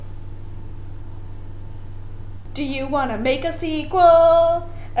Do you want to make a sequel?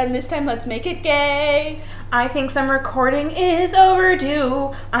 And this time let's make it gay. I think some recording is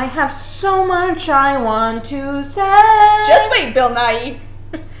overdue. I have so much I want to say. Just wait, Bill Nye.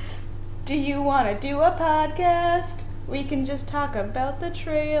 Do you want to do a podcast? We can just talk about the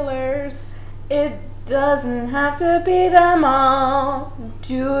trailers. It doesn't have to be them all.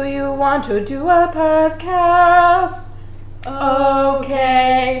 Do you want to do a podcast?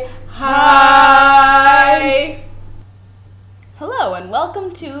 Okay. Hi. Hello and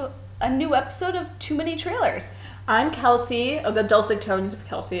welcome to a new episode of Too Many Trailers. I'm Kelsey, of the dulcet tones of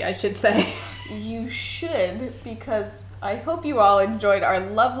Kelsey, I should say. You should, because I hope you all enjoyed our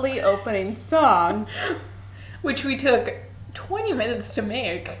lovely opening song. Which we took 20 minutes to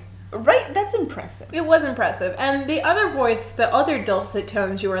make. Right? That's impressive. It was impressive. And the other voice, the other dulcet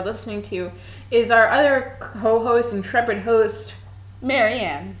tones you are listening to, is our other co-host, intrepid host,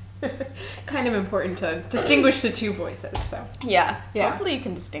 Marianne. Kind of important to distinguish the two voices, so. Yeah. Hopefully you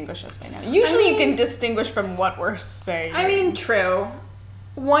can distinguish us by now. Usually you can distinguish from what we're saying. I mean, true.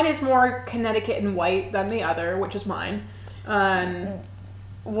 One is more Connecticut and white than the other, which is mine.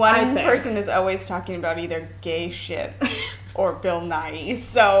 One person is always talking about either gay shit or Bill Nye,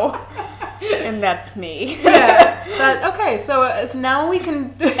 so, and that's me. Yeah. Okay, so now we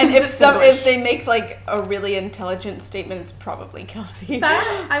can. And if they make like a really intelligent statement, it's probably Kelsey.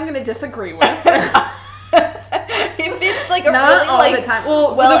 That I'm gonna disagree with. If it's like a Not really all like the time.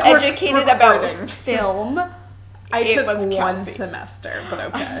 well educated about film, I took was one Kelsey. semester, but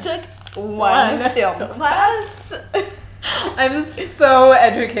okay. I took one film class. I'm so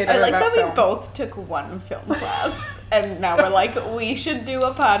educated. I like about that film. we both took one film class, and now we're like, we should do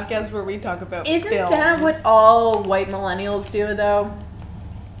a podcast where we talk about Isn't films. that what all white millennials do, though?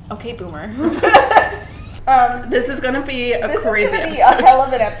 Okay, boomer. This is gonna be a crazy This is gonna be episode. a hell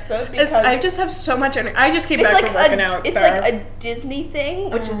of an episode because I just have so much energy. I just came back from working out. It's so. like a Disney thing,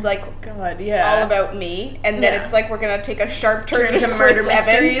 which is like God, yeah. all about me, and then Yeah. it's like we're gonna take a sharp turn Turn to to Chris murder Evans,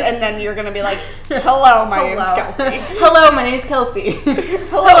 mysteries. and then you're gonna be like, "Hello, my name's Kelsey." Hello, my name's Kelsey.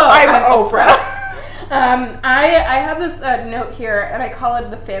 Hello, I'm Oprah. I have this note here, and I call it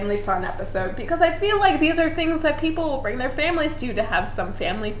the family fun episode because I feel like these are things that people will bring their families to have some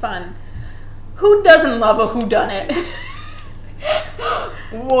family fun. Who doesn't love a whodunit?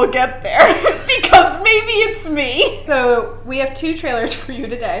 We'll get there because maybe it's me. So we have two trailers for you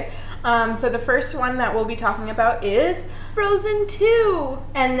today. So the first one that we'll be talking about is Frozen 2.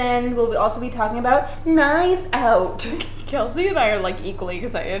 and then we'll also be talking about Knives Out. Kelsey and I are like equally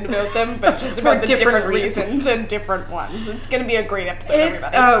excited about them, but just For about the different different reasons and different ones. It's gonna be a great episode,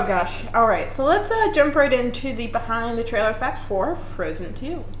 everybody. Oh gosh. Alright, so let's jump right into the behind the trailer facts for Frozen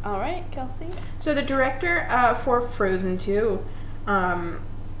 2. All right, Kelsey. So the director for Frozen 2,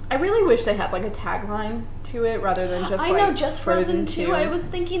 I really wish they had like a tagline to it rather than just I like know, just Frozen 2. I was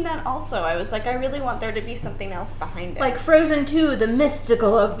thinking that also. I was like, I really want there to be something else behind it. like Frozen 2, the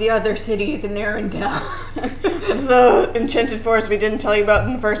mystical of the other cities in Arendelle. the Enchanted Forest we didn't tell you about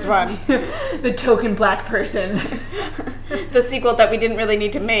in the first one. The token black person. The sequel that we didn't really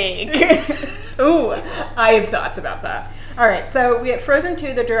need to make. Ooh, I have thoughts about that. Alright, so we have Frozen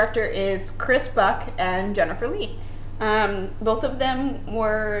 2, the director is Chris Buck and Jennifer Lee. Both of them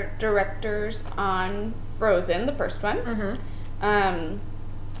were directors on Frozen, the first one. Mm-hmm.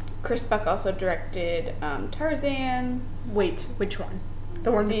 Chris Buck also directed Tarzan. Wait, which one?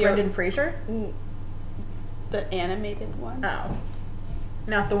 The one with The, Brendan Fraser? The animated one. Oh.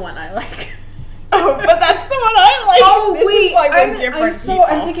 Not the one I like. Oh, but that's the one I like. Oh, This wait. is why we're different people.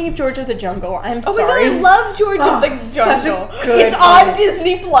 I'm thinking of George of the Jungle. I'm Oh sorry. my god, I love George of the such a Jungle. good It's on movie.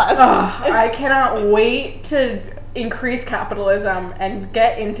 Disney Plus. I cannot wait to increase capitalism and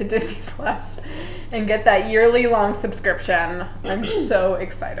get into Disney Plus and get that yearly long subscription. I'm so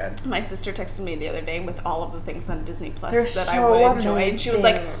excited. My sister texted me the other day with all of the things on Disney Plus There's that I so would enjoy. many And she was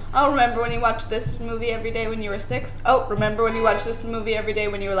like, things. oh, remember when you watched this movie every day when you were 6? Oh, remember when you watched this movie every day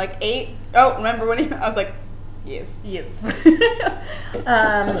when you were like 8? Oh, remember when you... I was like, yes. Yes.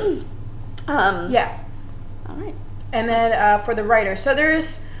 Yeah. All right. And then for the writer, so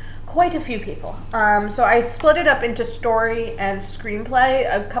there's quite a few people. So I split it up into story and screenplay.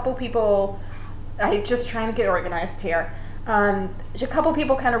 A couple people, I'm just trying to get organized here. A couple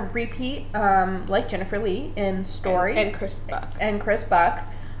people kind of repeat, like Jennifer Lee in story. And Chris Buck. And Chris Buck.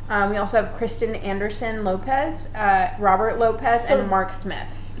 We also have Kristen Anderson Lopez, Robert Lopez, and Mark Smith.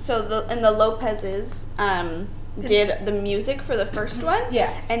 So the Lopez's did the music for the first one.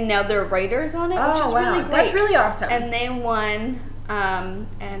 Yeah. And now they're writers on it, which is wow. really great. That's really awesome. And they won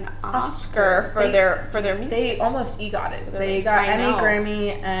an Oscar for their music. They almost EGOTed. They music. got I Emmy, know.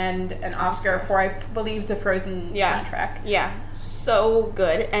 Grammy, and an Oscar for, I believe, the Frozen soundtrack. Yeah, so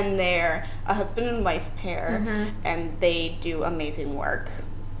good. And they're a husband and wife pair, and they do amazing work.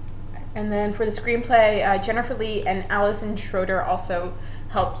 And then for the screenplay, Jennifer Lee and Alison Schroeder also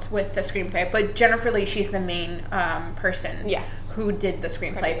helped with the screenplay. But Jennifer Lee, she's the main person Yes. who did the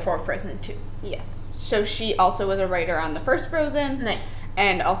screenplay for Frozen 2. Yes. So she also was a writer on the first Frozen. Nice.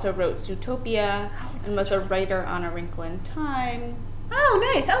 And also wrote Zootopia, and was a writer on A Wrinkle in Time.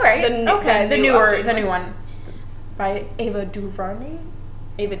 Oh, nice. All right. The new one by Ava DuVernay.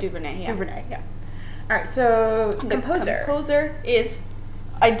 Ava DuVernay, yeah. DuVernay, yeah. All right. So The composer. composer is,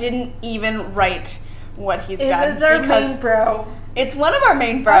 I didn't even write what he's done. This is our because main bro. it's one of our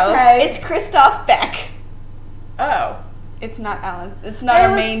main bros. Okay. It's Christoph Beck. Oh. It's not Alan. It's not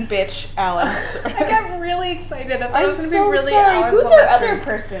our main bitch, Alan. I got really excited. I thought it I'm was going to so be really sorry. Alan Who's our Silvestri. other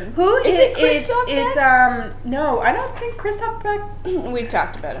person? Who is it? Christoph It's Beck? no, I don't think Christoph Beck. We've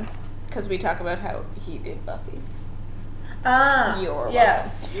talked about him because we talk about how he did Buffy. You're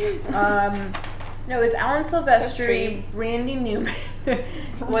yes. No, it's Alan Silvestri. Silvestri. Randy Newman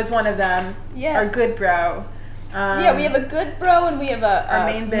was one of them. Yes. Our good bro. Yeah, we have a good bro and we have our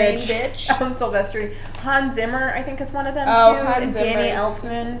a main bitch. Alan Silvestri. Hans Zimmer, I think, is one of them too. Hans And Zimmer Danny is-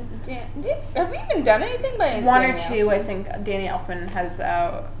 Elfman. Have we even done anything by One or Danny two, Elfman? I think. Danny Elfman has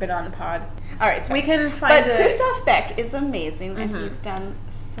been on the pod. All right, We sorry. can find But it. Christoph Beck is amazing, and Mhm. he's done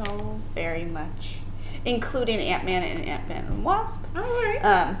so very much, including Ant-Man and Ant-Man and Wasp. All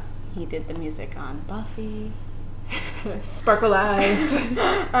right. He did the music on Buffy. Sparkle Eyes.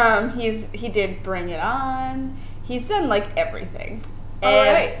 He did Bring It On. He's done like everything. All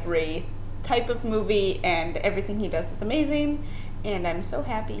right. Every type of movie, and everything he does is amazing. And I'm so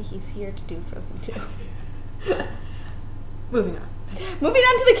happy he's here to do Frozen 2. Moving on. Moving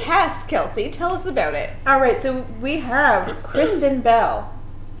on to the cast, Kelsey. Tell us about it. All right, so we have Kristen Bell,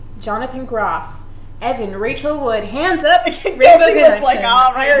 Jonathan Groff, Evan, Rachel Wood, hands up. Kelsey Rainbow was Connection. like,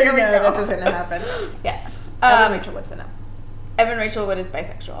 all right, I already here we know go. this is going to happen. Yes. Um, Evan, Rachel Wood's in it. Evan Rachel Wood is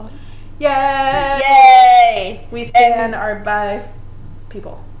bisexual. Yay! Yay! We stand our bi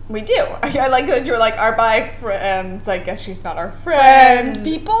people. We do. I like that you're like our bi friends. I guess she's not our friend.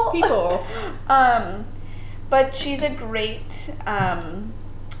 People. People. But she's a great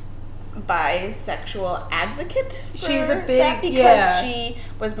bisexual advocate. For She's a big- that because yeah. she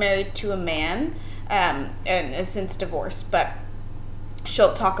was married to a man and is since divorced. But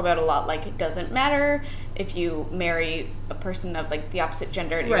she'll talk about a lot like it doesn't matter if you marry a person of like the opposite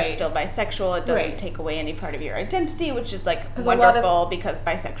gender and Right. you're still bisexual. It doesn't Right. take take away any part of your identity, which is like 'Cause a lot of- wonderful because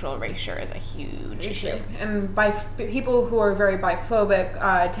bisexual erasure is a huge issue. And people who are very biphobic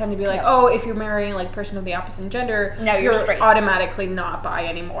tend to be like, Yeah. oh, if you're marrying like a person of the opposite gender, Now you're straight. automatically not bi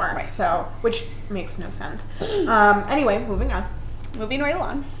anymore. Right. So, which makes no sense. Anyway, moving on. Moving right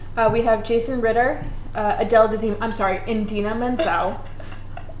along. We have Jason Ritter, Adele Dazeem. I'm sorry, Indina Menzel.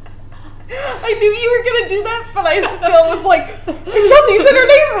 I knew you were gonna do that, but I still was like, Kelsey, you said her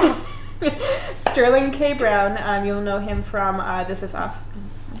name wrong. Sterling K. Brown. You'll know him from This Is Us,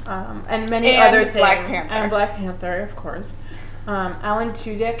 and many And other things. Black Panther. And Black Panther, of course. Alan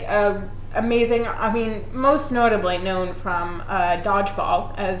Tudyk, amazing. I mean, most notably known from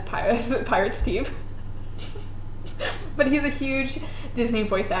Dodgeball as Pirate Steve. But he's a huge Disney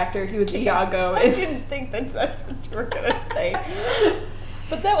voice actor. He was Iago. I didn't think that's what you were gonna say,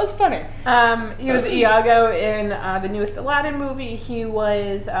 but that was funny. He was Iago in the newest Aladdin movie. He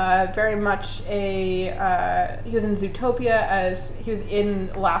was very much he was in Zootopia as he was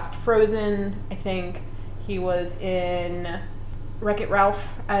in Last Frozen, I think. He was in Wreck-It Ralph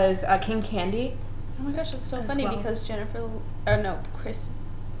as King Candy. Oh my gosh, it's so As funny well. because Chris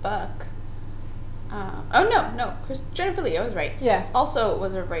Buck. Jennifer Lee, I was right. Yeah. Also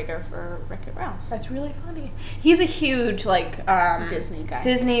was a writer for Wreck-It Ralph. That's really funny. He's a huge Disney guy.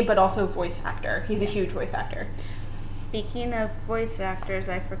 Disney, but also voice actor. He's a huge voice actor. Speaking of voice actors,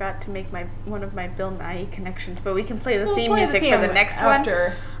 I forgot to make one of my Bill Nye connections, but we can play the We'll theme play music theme for the next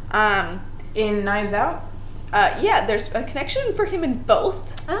after. one. In Knives Out. Yeah, there's a connection for him in both.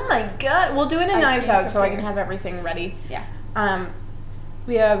 Oh my god. We'll do it in I Knives can't Out so I can prepare. have everything ready. Yeah.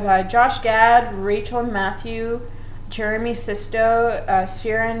 We have Josh Gad, Rachel Matthew, Jeremy Sisto,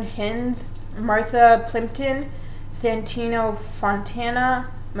 Spheren Hinz, Martha Plimpton, Santino Fontana,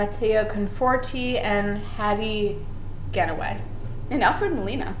 Matteo Conforti, and Hattie Ganaway. And Alfred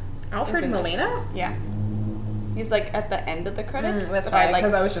Molina. Alfred is in this. Molina? Yeah. He's like at the end of the credits. That's but why,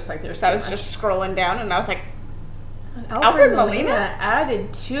 because I was just like, there's so I too was much. just scrolling down and I was like, Alfred Alfred Molina Molina?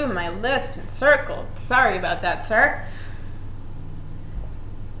 added to my list and circled. Sorry about that, sir.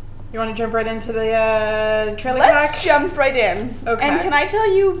 You want to jump right into the trailer Let's talk? jump right in. Okay. And can I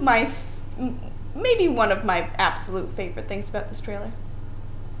tell you maybe one of my absolute favorite things about this trailer?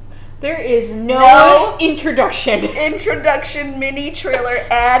 There is no introduction. Introduction, mini trailer,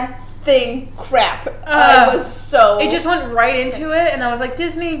 ad thing, crap. I was so... It just went right into it, and I was like,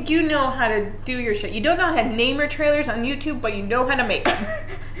 Disney, you know how to do your shit. You don't know how to name your trailers on YouTube, but you know how to make them.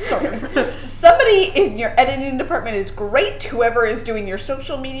 Sort of. Somebody in your editing department is great. Whoever is doing your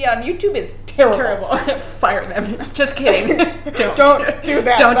social media on YouTube is terrible. Fire them. Just kidding. Don't do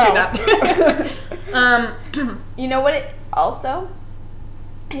that. Don't do that. You know what?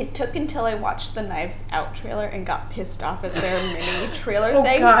 It took until I watched the Knives Out trailer and got pissed off at their mini trailer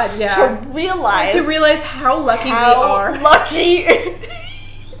thing God, yeah. to realize how lucky we are.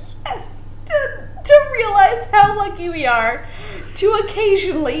 Yes, to realize how lucky we are to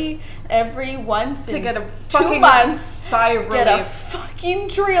occasionally, every once to in get a 2 fucking months, sigh of get a relief. fucking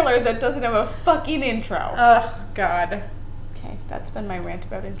trailer that doesn't have a fucking intro. Oh God. Okay, that's been my rant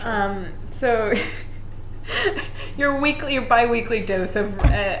about intros. So your bi-weekly dose of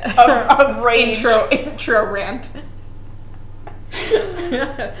rage. intro rant.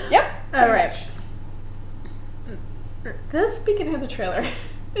 Yep. All right. This beginning of the trailer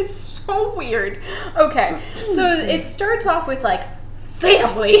is so weird. Okay, so it starts off with like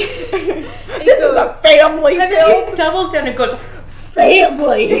family. This is a family and film. then it doubles down and goes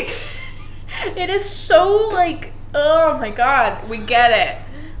family. It is so like, oh my God, we get it.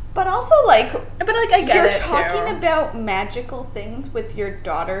 But also, I get You're it. You're talking too. about magical things with your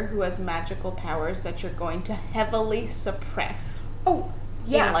daughter who has magical powers that you're going to heavily suppress. Oh,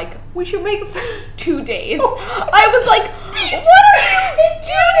 yeah. In we should make 2 days. I was like, what are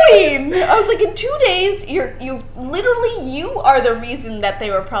you doing? I was like, in 2 days, you are the reason that they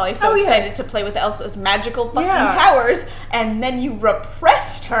were probably so excited to play with Elsa's magical fucking powers, and then you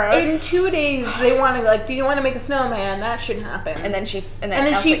repressed her. In 2 days, they want to do you want to make a snowman? That should happen. And then she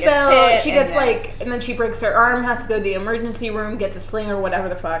she fell. And then she breaks her arm, has to go to the emergency room, gets a sling or whatever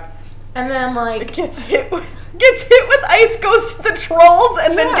the fuck, and then gets hit with ice, goes to the trolls,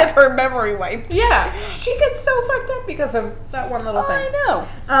 and then gets her memory wiped. Yeah, she gets so fucked up because of that one little thing. I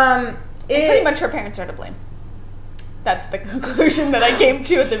know. Pretty much her parents are to blame. That's the conclusion that I came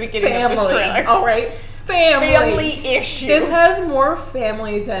to at the beginning of this trailer. All right, family issues. This has more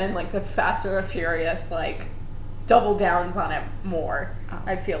family than the Fast and the Furious, double downs on it more.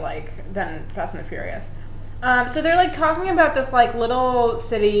 I feel like than Fast and the Furious. So they're talking about this little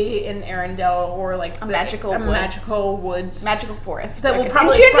city in Arendelle, or magical woods, magical forest. That will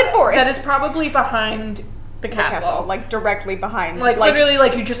probably enchanted forest that is probably behind the castle, directly behind.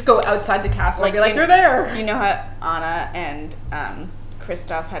 Literally, you just go outside the castle and be they're there. You know how Anna and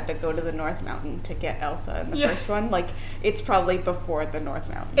Kristoff had to go to the North Mountain to get Elsa in the first one? It's probably before the North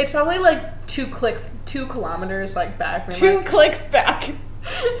Mountain. It's probably 2 kilometers back. 2 clicks back.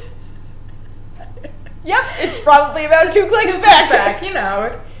 Yep, it's probably about 2 clicks back. You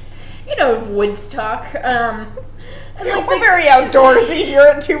know, Woodstock. And we're very outdoorsy here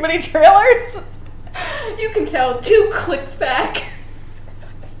at Too Many Trailers. You can tell 2 clicks back.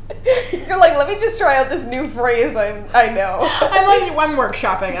 You're let me just try out this new phrase I know. I'm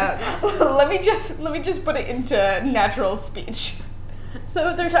workshopping it. let me just put it into natural speech.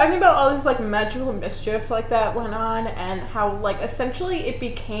 So they're talking about all this magical mischief that went on, and how essentially it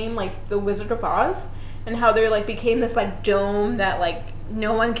became the Wizard of Oz, and how there became this dome that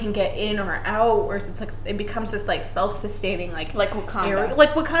no one can get in or out, or it's it becomes this self-sustaining like Wakanda. Area.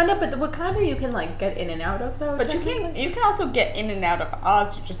 Wakanda, but the Wakanda you can get in and out of though. But you can also get in and out of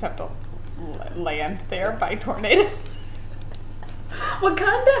Oz. You just have to land there by tornado.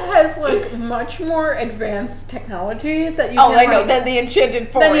 Wakanda has much more advanced technology that you. Oh, I know. Than the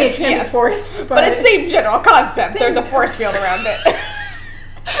Enchanted Forest. Forest, but it's same general concept. There's a force field around it.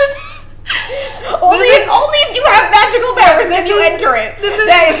 Only if you have magical powers can you enter it.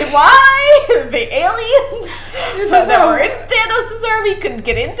 That is why the aliens that were in Thanos' army couldn't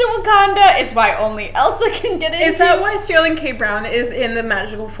get into Wakanda. It's why only Elsa can get into. Is that why Sterling K. Brown is in the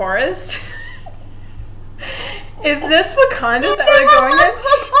magical forest? Is this Wakanda that we're going into?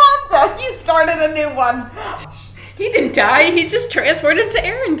 Wakanda. He started a new one. He didn't die. He just transported to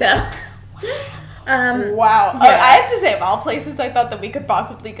Arendelle. Wow. Yeah. I have to say, of all places I thought that we could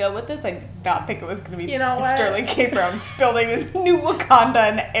possibly go with this, I did not think it was going to be Sterling K. Brown building a new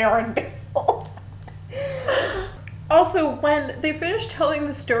Wakanda in Arendelle. Also, when they finished telling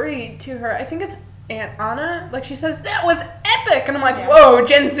the story to her, I think it's Aunt Anna, she says, that was epic! And I'm whoa,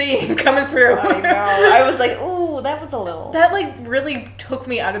 Gen Z coming through. I know. I was ooh, that was a little... That, really took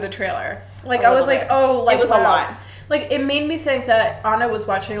me out of the trailer. I was bit. oh, it was wow. a lot. like, it made me think that Anna was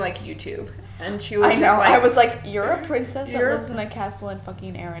watching, like, YouTube. And she was I know. like, I was like, you're a princess that lives in a castle in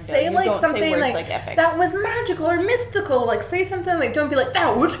fucking Arendelle. Say, you like, don't something say words like, epic. that was magical or mystical. Like, say something like, don't be like,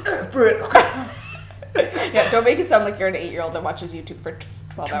 that was epic. Yeah, don't make it sound like you're an 8-year-old that watches YouTube for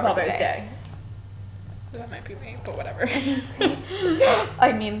 12 hours a day. That might be me, but whatever.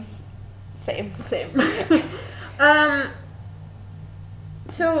 I mean, same.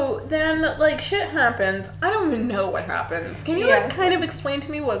 So then, like, shit happens. I don't even know what happens. Can you, like, kind of explain to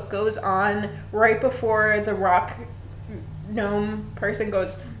me what goes on right before the rock gnome person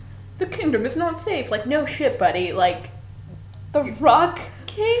goes, the kingdom is not safe? Like, no shit, buddy. Like, the rock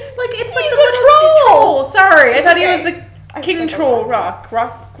king? Like, it's like He's the a troll. Sorry, I thought he was the king troll rock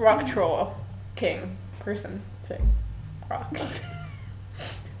troll king person thing rock.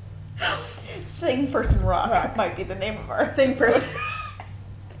 Thing person rock might be the name of our thing person.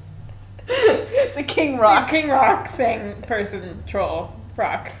 The king rock. King rock thing person troll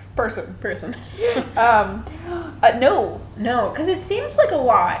rock person. No, because it seems like a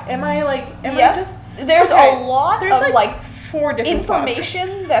lot. Am I just? There's a lot of like 4 different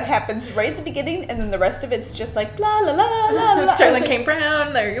information that happens right at the beginning, and then the rest of it's just like blah la la la la. Sterling K.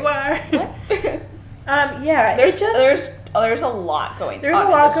 Brown, there you are. Yeah, there's a lot going on. There's a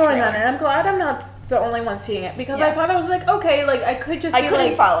lot going on, and I'm glad I'm not the only one seeing it, because I thought I was like, okay, like I could just. I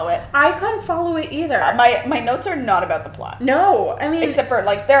couldn't follow it. I couldn't follow it either. My notes are not about the plot. No, I mean, except for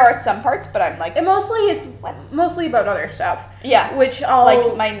like there are some parts, but I'm like, it's mostly about other stuff. Yeah, which I'll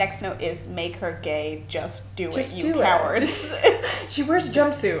like my next note is make her gay. Just do it, you cowards. She wears a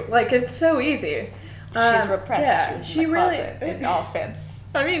jumpsuit. Like, it's so easy. She's repressed. Yeah, she really. It all fits.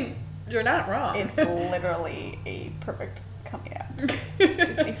 I mean, you're not wrong. It's literally a perfect coming out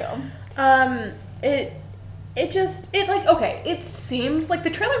Disney film. It seems like the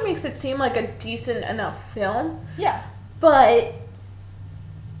trailer makes it seem like a decent enough film. Yeah. But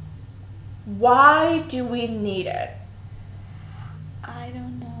why do we need it? I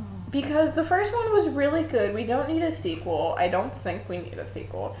don't know. Because the first one was really good. We don't need a sequel. I don't think we need a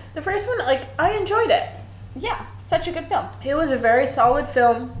sequel. The first one, like, I enjoyed it. Yeah, such a good film. It was a very solid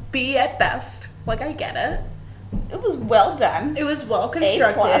film, B at best. Like, I get it. It was well done. It was well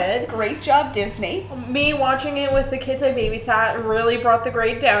constructed. A+. Great job, Disney. Me watching it with the kids I babysat really brought the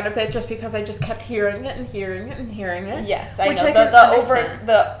grade down a bit, just because I just kept hearing it and hearing it and hearing it. Yes, I know.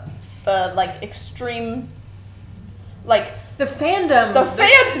 The like extreme, like the fandom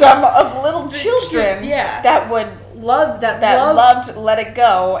of little children. Yeah. That would loved Let It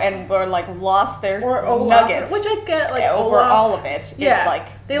Go and were like lost their nuggets, which I get, like, over all of it. Yeah, is,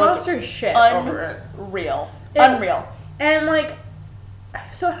 like, they lost their shit over it. Unreal. And like,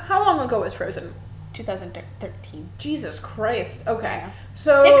 so how long ago was Frozen? 2013. Jesus Christ. Okay, Yeah.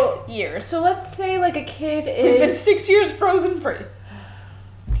 so 6 years. So let's say like a kid is. We've been 6 years Frozen free.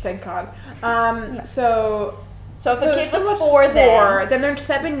 Thank God. So if a kid was 4 then they're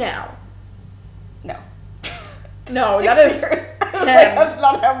 7 now. No, 6 that is years. 10. That's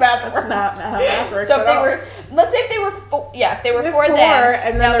not how math works. That's not how math works. So if they were, let's say if they were 4, if they were 4 then,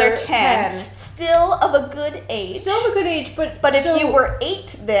 and now they're 10, still of a good age. But if you were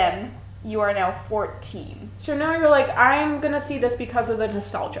 8 then, you are now 14. So now you're like, I'm gonna see this because of the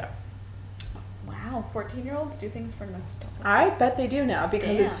nostalgia. Wow, 14-year-olds do things for nostalgia. I bet they do now,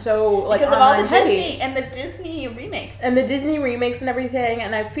 because it's so, like, because of all the heavy. Disney remakes. And the Disney remakes and everything,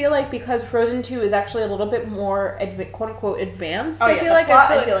 and I feel like because Frozen 2 is actually a little bit more quote-unquote advanced, I feel like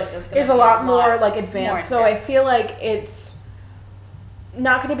is a lot more, like, advanced. So I feel like it's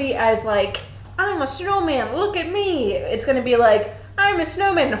not going to be as, like, I'm a snowman, look at me. It's going to be like, I'm a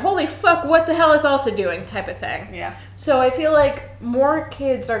snowman, holy fuck, what the hell is Elsa doing, type of thing. Yeah. So I feel like more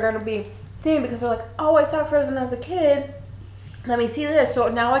kids are going to be seeing, because they're like, oh, I saw Frozen as a kid, let me see this, so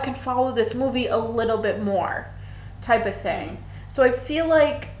now I can follow this movie a little bit more, type of thing. So I feel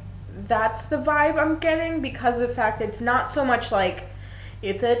like that's the vibe I'm getting, because of the fact that it's not so much like,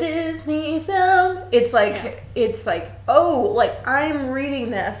 it's a Disney film, it's like, oh, like, I'm reading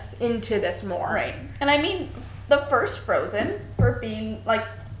this into this more. Right. And I mean, the first Frozen, for being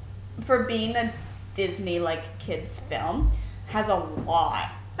a Disney, like, kids film, has a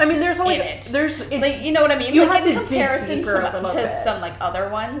lot. I mean, there's only like, you know what I mean. You like, have in to comparison to some like other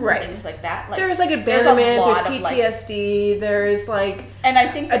ones, right? And things like that. Like, there's like abandonment, there's PTSD, there's like, and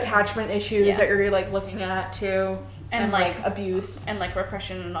I think attachment issues that you're like looking at too, and like abuse and like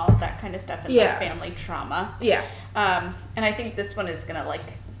repression and all of that kind of stuff, and like family trauma. Yeah. And I think this one is gonna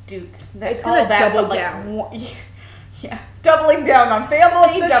like do that. It's gonna double down. Yeah, doubling down on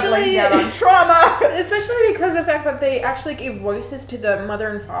family, doubling down on trauma. Especially because of the fact that they actually gave voices to the mother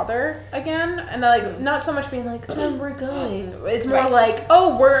and father again, and like not so much being like, oh, we're going. It's more like,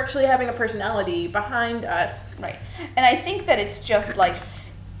 oh, we're actually having a personality behind us. Right. And I think that it's just like,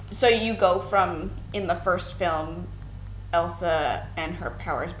 so you go from, in the first film, Elsa and her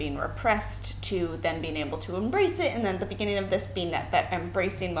powers being repressed to then being able to embrace it, and then the beginning of this being that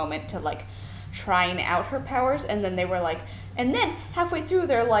embracing moment to like trying out her powers, and then they were like, and then halfway through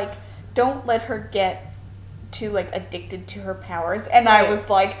they're like, don't let her get too like addicted to her powers, and I was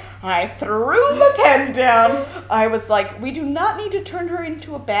like, I threw the pen down. I was like, we do not need to turn her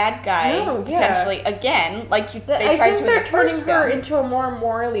into a bad guy potentially again, like they tried to. They're turning her into a more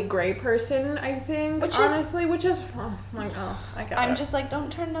morally gray person, I think, which is oh my god, I'm just like,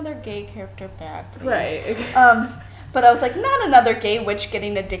 don't turn another gay character bad, please. Right. But I was like, not another gay witch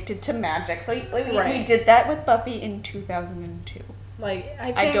getting addicted to magic. We did that with Buffy in 2002. Like,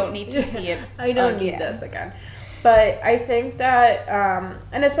 I don't need to see it. I don't need this again. But I think that,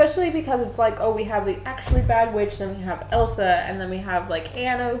 and especially because it's like, oh, we have the actually bad witch, then we have Elsa, and then we have like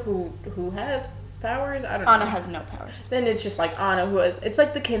Anna who has powers. I don't know. Anna has no powers. Then it's just like Anna who is. It's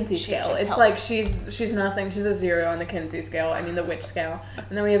like the Kinsey scale. It's like she's nothing. She's a 0 on the Kinsey scale. I mean the witch scale.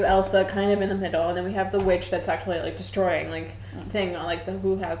 And then we have Elsa kind of in the middle, and then we have the witch that's actually like destroying like thing, like the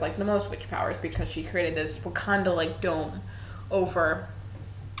who has like the most witch powers because she created this Wakanda like dome over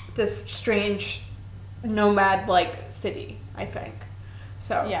this strange nomad like city, I think.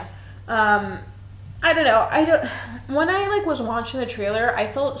 So yeah. I don't know. When I like was watching the trailer,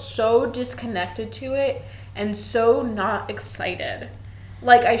 I felt so disconnected to it and so not excited.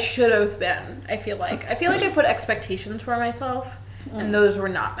 Like I should have been. I feel like I put expectations for myself and those were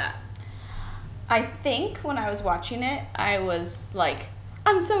not met. I think when I was watching it, I was like,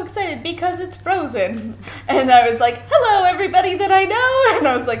 I'm so excited because it's Frozen. And I was like, hello, everybody that I know. And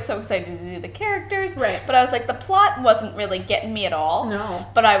I was like so excited to see the characters. Right. But I was like, the plot wasn't really getting me at all. No.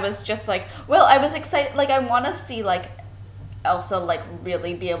 But I was just like, well, I was excited. Like, I want to see, like, Elsa, like,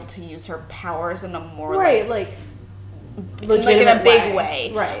 really be able to use her powers in a more, like in a big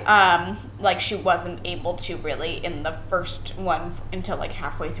way. Right. Like, she wasn't able to really in the first one until, like,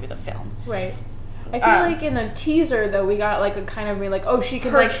 halfway through the film. Right. I feel like in the teaser, though, we got, like, a kind of, like, oh, she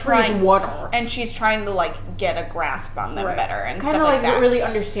can, like, freeze water. And she's trying to, like, get a grasp on them better and kind stuff like that. Kind of, like, really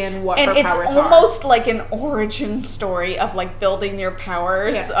understand what her powers are. And it's almost like an origin story of, like, building your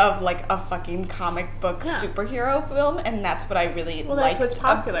powers of, like, a fucking comic book superhero film. And that's what I really like. Well, that's what's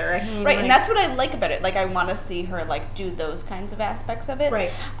popular. I mean, right, and that's what I like about it. Like, I want to see her, like, do those kinds of aspects of it.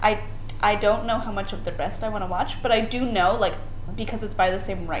 Right. I don't know how much of the rest I want to watch, but I do know, like, because it's by the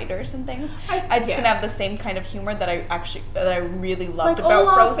same writers and things, it's gonna have the same kind of humor that I really loved like, about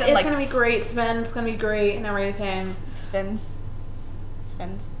Olaf Frozen. It's like, gonna be great. Sven's gonna be great and everything. Sven's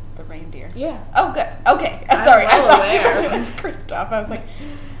the reindeer. Yeah. Oh, good. Okay. Sorry, I thought you were it was Kristoff. I was like,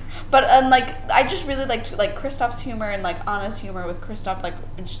 but like I just really liked like Kristoff's humor and like Anna's humor with Kristoff. Like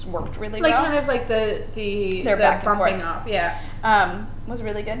it just worked really well. Like kind of like the back bumping off. Yeah. Was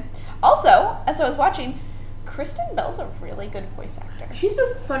really good. Also, as I was watching, Kristen Bell's a really good voice actor. She's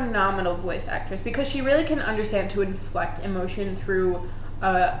a phenomenal voice actress because she really can understand to inflect emotion through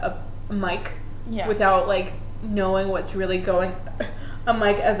a mic without like knowing what's really going. A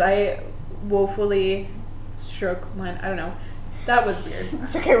mic as I woefully stroke mine. I don't know. That was weird.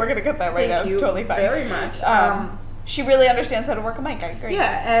 It's okay. We're gonna cut that right now. It's totally fine. Very much. She really understands how to work a mic. I agree.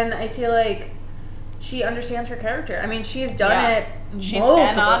 Yeah, and I feel like she understands her character. I mean, she's done it. She's been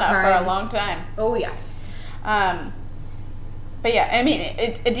Anna for a long time. Oh yes. But yeah, I mean,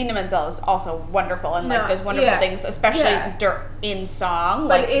 Idina Menzel is also wonderful and like does wonderful things, especially in song.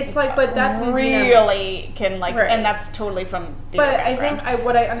 Like it's like, but that's really can like, and that's totally from. But I think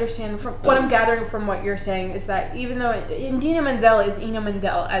what I understand from what I'm gathering from what you're saying is that even though Idina Menzel is Ina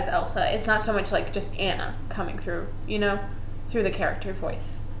Menzel as Elsa, it's not so much like just Anna coming through, you know, through the character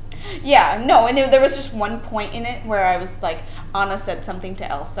voice. Yeah, no, and there was just one point in it where I was like, Anna said something to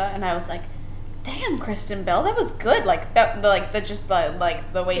Elsa, and I was like, damn, Kristen Bell, that was good. Like that, like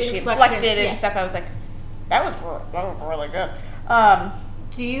the way she inflected and stuff. I was like, that was really good.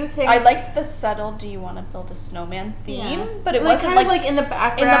 Do you think I liked the subtle "Do you want to build a snowman" theme, but it wasn't kind of like in the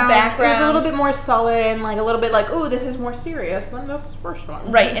background. It was a little bit more sullen, like a little bit like, oh, this is more serious than this first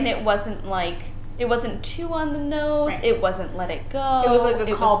one. Right, and it wasn't like. It wasn't too on the nose. Right. It wasn't let it go. It was like a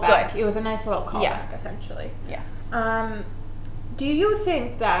callback. It was a nice little callback, essentially. Yes. Do you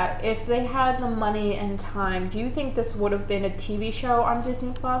think that if they had the money and time, do you think this would have been a TV show on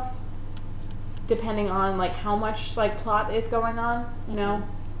Disney Plus? Depending on like how much like plot is going on, you know?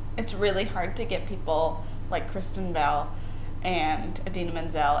 It's really hard to get people like Kristen Bell and Idina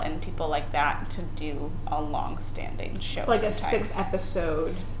Menzel and people like that to do a long-standing show. Like sometimes. a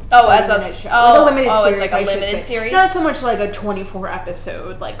 6-episode. As a show. Like a limited series. It's like a limited series. Not so much like a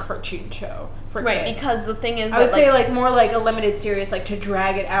 24-episode like cartoon show for kids. Because the thing is, I would say like more like a limited series, like to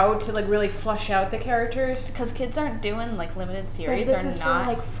drag it out to like really flush out the characters. Because kids aren't doing like limited series, but or this is not.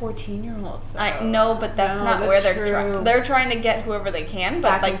 for like 14-year-olds. I know, but that's not where they're trying. They're trying to get whoever they can, but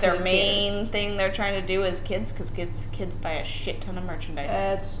Back like into their the main kids. thing they're trying to do is kids, because kids buy a shit ton of merchandise.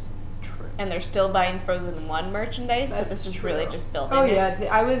 That's true. And they're still buying Frozen 1 merchandise, so this is really just building Oh it. yeah,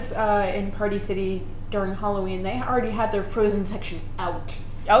 I was in Party City during Halloween. They already had their Frozen section out.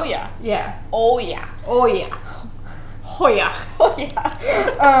 Oh yeah. Yeah. Oh yeah. Oh yeah. Oh yeah. Oh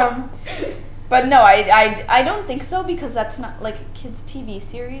yeah. But no, I don't think so, because that's not, like, kids' TV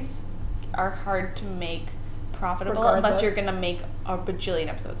series are hard to make profitable unless you're gonna make a bajillion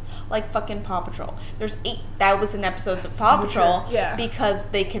episodes. Like fucking Paw Patrol. There's 8,000 episodes of Paw Patrol because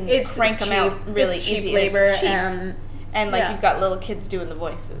they can crank them out really easy. Labor it's cheap. And like yeah. you've got little kids doing the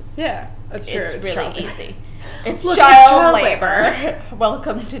voices. Yeah, that's true. It's really easy. It's Look, child labor.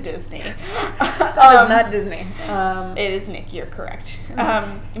 Welcome to Disney. That is not Disney. It is Nick. You're correct.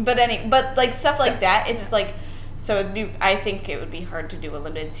 But like stuff like that, it's like. So I think it would be hard to do a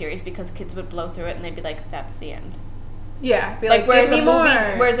limited series because kids would blow through it and they'd be like, "That's the end." Yeah, be like whereas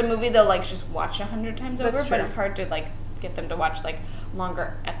a movie they'll like just watch 100 times over, but it's hard to like get them to watch like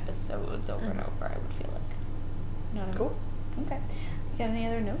longer episodes over and over. I would feel like. No. Cool. Okay. You got any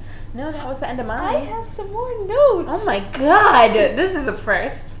other notes? No, that was the end of mine. I have some more notes. Oh my god, this is a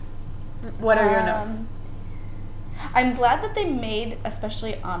first. What are your notes? I'm glad that they made,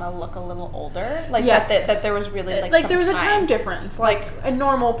 especially Anna, look a little older. Like that there was really like there was a time difference. Like a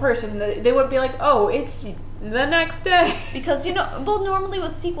normal person, they would be like, "Oh, it's the next day." Because normally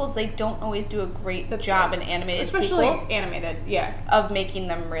with sequels, they don't always do a great job in animated especially sequels. Animated, yeah. Of making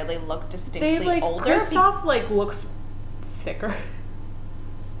them really look distinctly older. Kristoff looks thicker.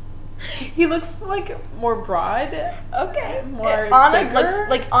 He looks like more broad. Okay. More Anna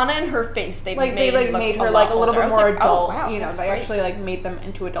looks like Anna and her face. They made her like a little bit more adult. Oh, wow, they actually like made them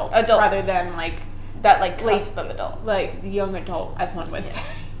into adults rather than like that like cusp of adult, like young adult, as one would say.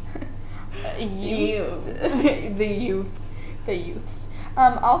 The youths.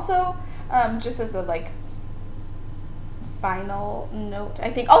 Also, just as a like final note,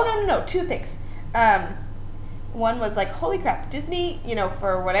 I think. Oh no, 2 things. One was like, holy crap, Disney,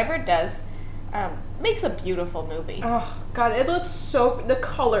 for whatever it does, makes a beautiful movie. Oh, God, it looks so... The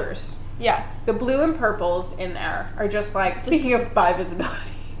colors. Yeah. The blue and purples in there are just like, speaking of bi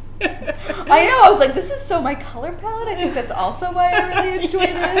visibility. I know, I was like, this is so my color palette. I think that's also why I really enjoyed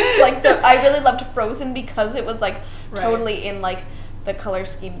this. Like, I really loved Frozen because it was like totally in like the color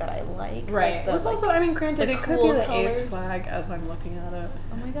scheme that I like. Right. Like it was also, I mean, granted, it could be the colors. A's flag as I'm looking at it.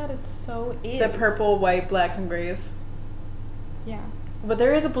 Oh my god, it's so is. The purple, white, blacks, and grays. Yeah. But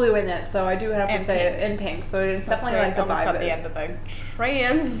there is a blue in it, so I do have to say it, and pink, so it's definitely like the vibe. Got the end of the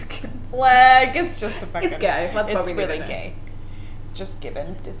trans flag. It's just a fucking... It's gay. That's what we really gay. Just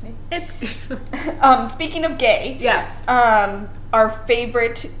given Disney. It's... Speaking of gay. Yes. Our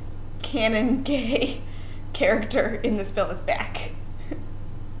favorite canon gay character in this film is back.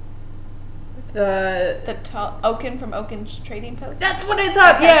 The tall Oaken from Oaken's Trading Post. That's what I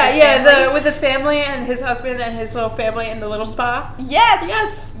thought. Yeah. With his family and his husband and his little family in the little spa.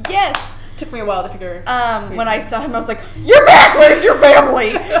 Yes. Took me a while to figure. When I saw him, I was like, "You're back. Where's your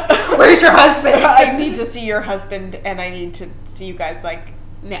family? Where's your husband? I need to see your husband, and I need to see you guys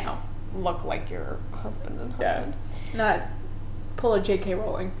now look like your husband and husband. Yeah. Not pull a J.K.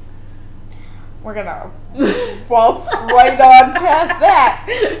 Rowling. We're gonna waltz right on past that.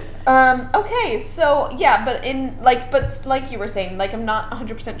 Okay, so yeah, but like you were saying, like I'm not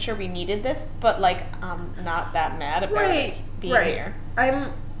 100% sure we needed this, but like I'm not that mad about it being here.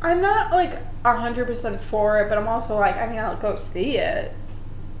 I'm not like 100% for it, but I'm also like, I mean, I'll go see it.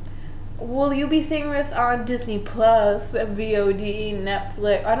 Will you be seeing this on Disney Plus, VOD,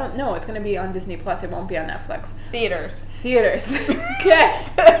 Netflix? I don't know. It's gonna be on Disney Plus. It won't be on Netflix. Theaters. Okay.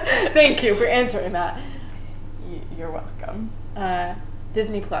 Thank you for answering that. You're welcome.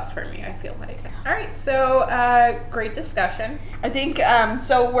 Disney Plus for me, I feel like. All right, so great discussion. I think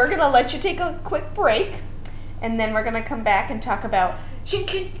so. We're gonna let you take a quick break, and then we're gonna come back and talk about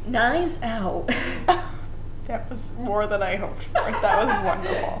Knives Out. That was more than I hoped for. That was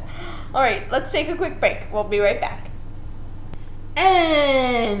wonderful. All right, let's take a quick break. We'll be right back.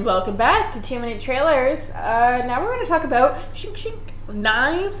 And welcome back to 2-Minute Trailers. Now we're going to talk about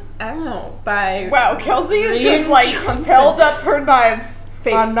Knives Out by Kelsey just held up her knives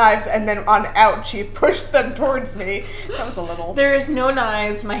Fake. on knives, and then on out she pushed them towards me. That was a little... There's no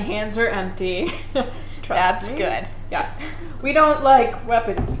knives. My hands are empty. That's good. Yes. We don't like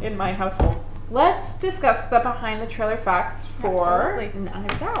weapons in my household. Let's discuss the behind the trailer facts for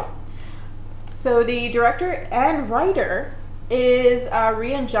Knives Out. So the director and writer is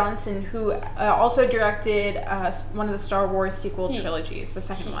Rian Johnson, who also directed one of the Star Wars sequel trilogies, the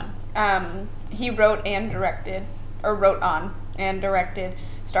second one. He wrote on and directed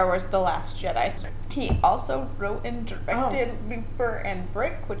Star Wars The Last Jedi. He also wrote and directed Looper and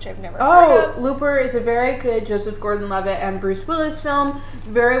Brick, which I've never heard of. Looper is a very good Joseph Gordon-Levitt and Bruce Willis film.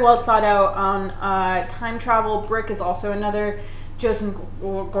 Very well thought out on time travel. Brick is also another Joseph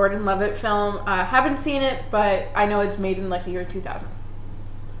Gordon-Levitt film. Haven't seen it, but I know it's made in like the year 2000.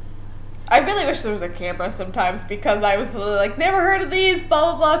 I really wish there was a camera sometimes, because I was literally like, never heard of these,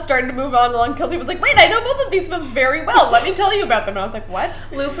 blah, blah, blah, starting to move on along. Kelsey was like, wait, I know both of these films very well. Let me tell you about them. And I was like, what?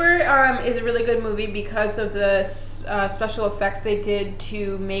 Looper is a really good movie because of the special effects they did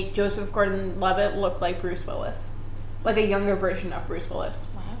to make Joseph Gordon-Levitt look like Bruce Willis. Like a younger version of Bruce Willis.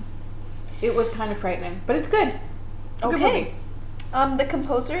 Wow. It was kind of frightening, but it's good. It's a good movie. The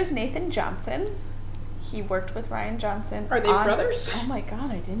composer is Nathan Johnson. He worked with Rian Johnson. Are they brothers? Oh my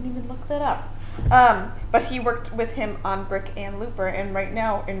god, I didn't even look that up. But he worked with him on Brick and Looper, and right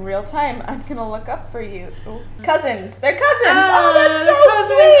now, in real time, I'm gonna look up for you. Ooh. Cousins! They're cousins! Oh, that's so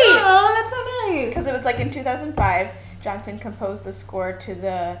sweet! Oh, that's so nice! Because it was like in 2005, Johnson composed the score to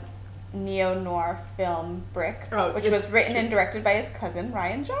the neo-noir film Brick, which was written and directed by his cousin,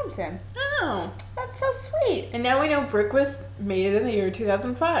 Rian Johnson. Oh. That's so sweet. And now we know Brick was made in the year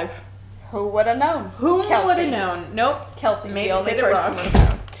 2005. Who would have known? Who would have known? Nope. Kelsey, maybe the only did it person wrong. would have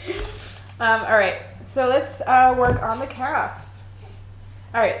known. All right, so let's work on the cast.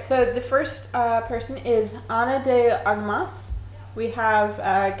 All right, so the first person is Ana de Armas. We have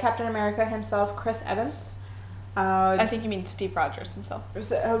Captain America himself, Chris Evans. I think you mean Steve Rogers himself.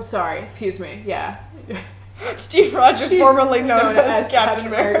 Oh, sorry. Excuse me. Yeah. Steve Rogers, formerly known as Captain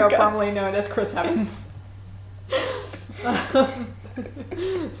America. Formerly known as Chris Evans.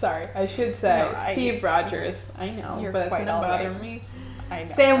 Sorry, I should say Steve Rogers. I know, but it's going to bother me. I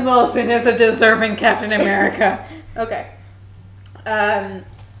know. Sam Wilson is a deserving Captain America. Okay.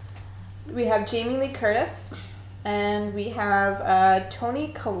 We have Jamie Lee Curtis, and we have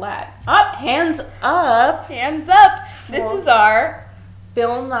Toni Collette. Up, hands up. Hands up. This is our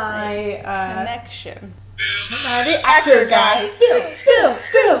Bill Nye connection. The actor guy. Bill.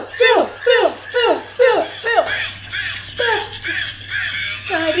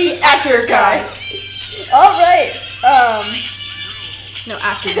 The actor guy. All right. No,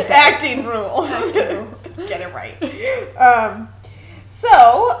 acting. Acting rules. Get it right.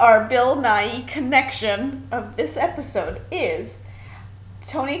 So our Bill Nye connection of this episode is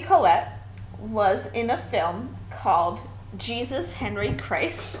Toni Collette was in a film called Jesus Henry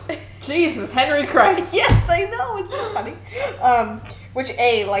Christ. Jesus Henry Christ. Yes, I know. It's so funny. Which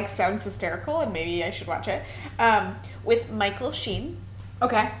sounds hysterical, and maybe I should watch it. With Michael Sheen.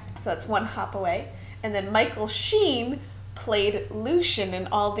 Okay. So that's one hop away. And then Michael Sheen played Lucian in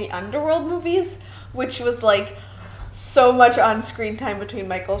all the Underworld movies, which was like so much on screen time between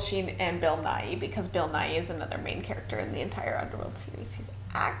Michael Sheen and Bill Nye, because Bill Nye is another main character in the entire Underworld series. He's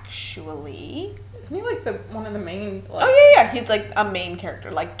actually... Isn't he like one of the main... Oh, yeah. He's like a main character,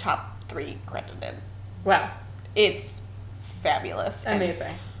 like top 3 credited. Wow. It's fabulous. Amazing.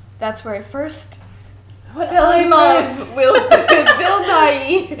 And that's where I first... Bill Nye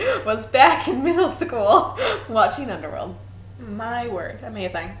was back in middle school watching Underworld. My word.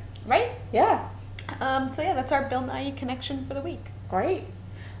 Amazing. Right? Yeah. So yeah, that's our Bill Nye connection for the week. Great.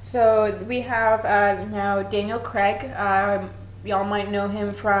 So we have now Daniel Craig. Y'all might know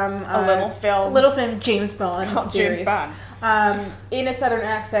him from a little film James Bond series. James Bond. In a southern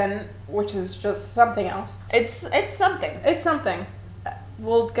accent, which is just something else. It's something. It's something.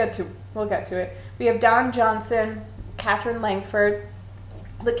 We'll get to it. We have Don Johnson, Catherine Langford,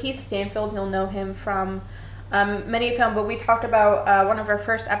 Lakeith Stanfield. You'll know him from many films, but we talked about one of our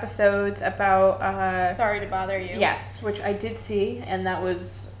first episodes about... Sorry to Bother You. Yes, which I did see, and that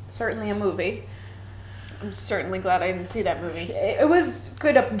was certainly a movie. I'm certainly glad I didn't see that movie. It was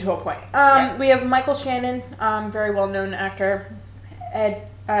good up until a point. We have Michael Shannon, very well-known actor.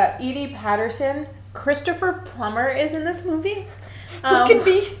 Edie Patterson. Christopher Plummer is in this movie. Who can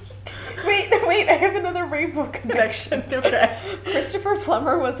be... Wait, I have another rainbow connection. Okay. Christopher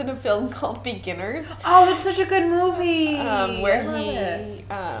Plummer was in a film called Beginners. Oh, that's such a good movie. Where he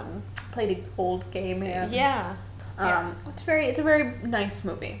played an old gay man. Yeah. It's a very nice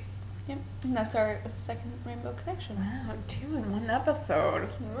movie. Yep. And that's our second Rainbow Connection. Wow, 2 in 1 episode.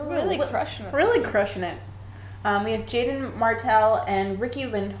 We're really crushing it. Really crushing it. We have Jaden Martell and Riki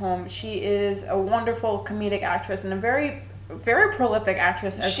Lindholm. She is a wonderful comedic actress and a very prolific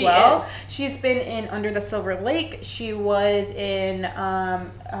actress as well. She's been in Under the Silver Lake. She was in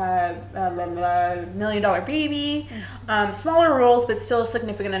 $1 Million Baby. Smaller roles, but still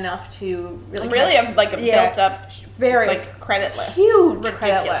significant enough to really built up, very like credit list. Huge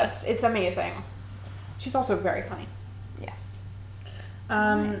credit list. It's amazing. She's also very funny. Yes.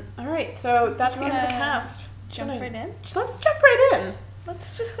 All right, so that's the end of the cast. Jump right in. Let's jump right in.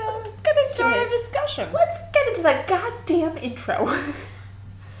 Let's just get into our discussion. Let's get into that goddamn intro,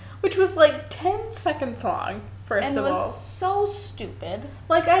 which was like 10 seconds long. First of all, was so stupid.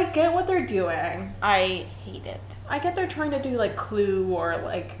 Like, I get what they're doing. I hate it. I get they're trying to do like Clue or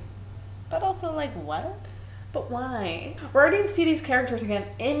like, but also like what? But why? We're already see these characters again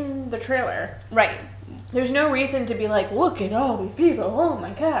in the trailer. Right. There's no reason to be like, look at all these people. Oh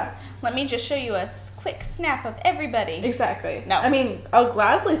my god. Let me just show you a quick snap of everybody. Exactly. No. I mean, I'll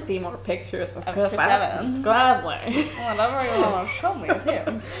gladly see more pictures of Chris Evans. Gladly. Whatever you want to show me of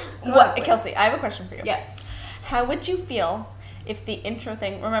him. What, Kelsey, I have a question for you. Yes. How would you feel if the intro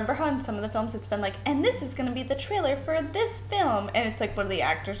thing, remember how in some of the films it's been like, and this is going to be the trailer for this film, and it's like one of the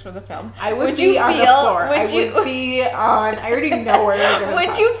actors for the film. I would be on the floor. I already know where they're going to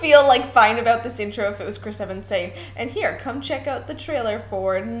Would you feel like fine about this intro if it was Chris Evans saying, and here, come check out the trailer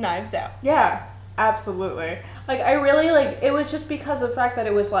for Knives Out? Yeah. Absolutely. Like, I really, like, it was just because of the fact that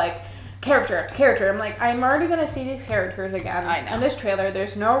it was, like, character. I'm like, I'm already going to see these characters again. I know. In this trailer,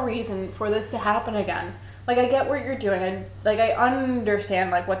 there's no reason for this to happen again. Like, I get what you're doing. I understand,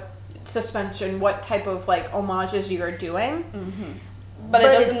 like, what suspension, what type of, like, homages you're doing. Mm-hmm. But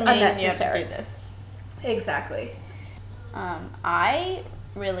it doesn't mean you have to do this. Exactly. I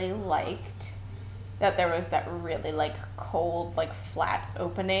really liked that there was that really, like, cold, like, flat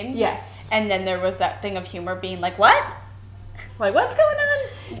opening. Yes. And then there was that thing of humor being like, what? Like, what's going on?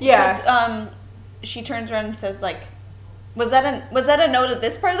 Yeah. Because, she turns around and says, like, was that a no to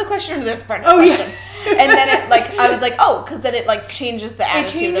this part of the question or this part of the question? Yeah. And then it, like, I was like, oh, because then it, like, changes the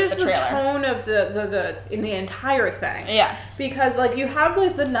attitude of the trailer. It changes the tone of the in the entire thing. Yeah. Because, like, you have,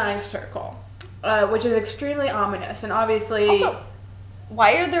 like, the knife circle, which is extremely ominous, and obviously... Also,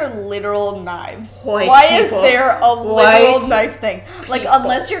 why are there literal knives? Why is there a literal knife thing? Like,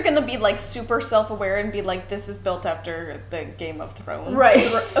 unless you're gonna be, like, super self-aware and be like, this is built after the Game of Thrones, right?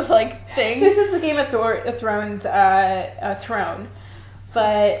 Like, thing. This is the Game of Thrones throne,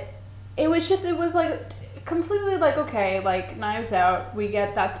 but it was like completely like, okay, like, Knives Out. We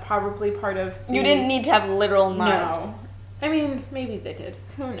get that's probably part of. You didn't need to have literal knives. No, I mean, maybe they did.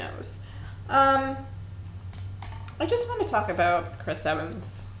 Who knows? I just want to talk about Chris Evans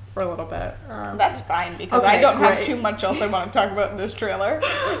for a little bit. That's fine, because I don't have too much else I want to talk about in this trailer.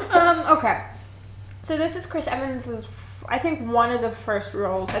 Okay. So this is Chris Evans's, I think, one of the first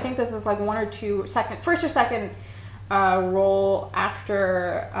roles. I think this is like first or second role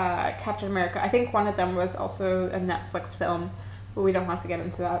after Captain America. I think one of them was also a Netflix film, but we don't have to get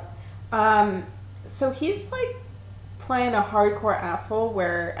into that. So he's like playing a hardcore asshole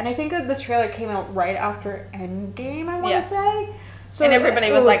and I think that this trailer came out right after Endgame, I want to say. So and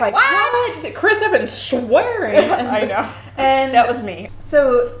everybody was like, what? Chris Evans swearing. I know. And that was me.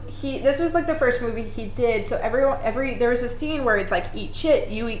 So this was like the first movie he did. So there was a scene where it's like, eat shit,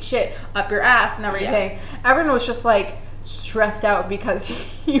 you eat shit, up your ass and everything. Yeah. Everyone was just like stressed out because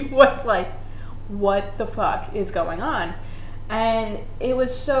he was like, what the fuck is going on? And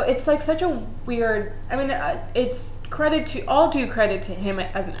it's like such a weird, I mean, it's all due credit to him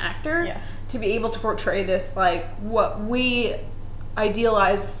as an actor, to be able to portray this, like, what we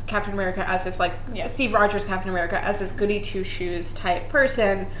idealize Captain America as, this, like, Steve Rogers Captain America as this goody two-shoes type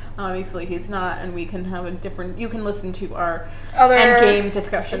person. Obviously he's not, and we can have you can listen to our other Endgame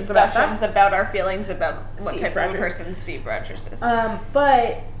discussions about our feelings about what type of person Steve Rogers is.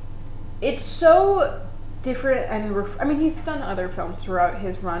 But it's so different, and I mean, he's done other films throughout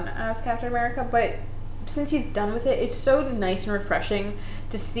his run as Captain America, but since he's done with it, it's so nice and refreshing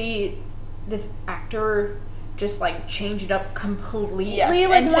to see this actor just like change it up completely,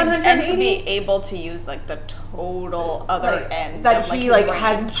 like, and to be able to use like the total other end that he like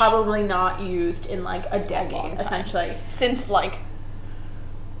has probably not used in like a decade, essentially, since like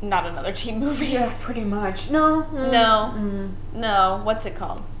not another teen movie. Yeah, pretty much. No. What's it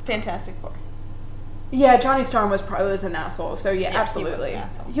called? Fantastic Four. Yeah, Johnny Storm was an asshole. So yeah, absolutely.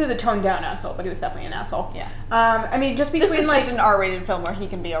 He was a toned down asshole, but he was definitely an asshole. Yeah. I mean, just between this is just an R-rated film where he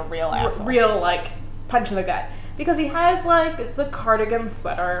can be a real asshole. Real like punch in the gut. because he has like the cardigan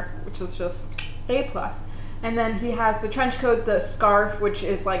sweater, which is just A plus. And then he has the trench coat, the scarf, which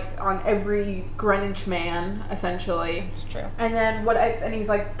is like on every Greenwich man, essentially. It's true. And then and he's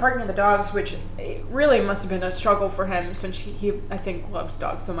like parking the dogs, which it really must have been a struggle for him since he I think loves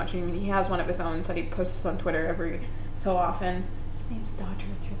dogs so much. I mean, he has one of his own that he posts on Twitter every so often. His name's Dodger.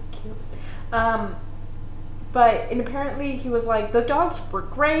 It's really cute. And apparently he was like, the dogs were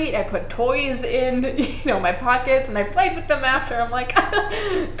great. I put toys in, my pockets, and I played with them after. I'm like,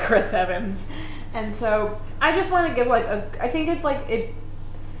 Chris Evans. And so I just want to give I think it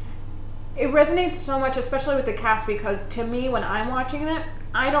resonates so much, especially with the cast, because to me, when I'm watching it,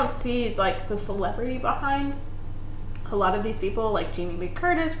 I don't see like the celebrity behind a lot of these people, like Jamie Lee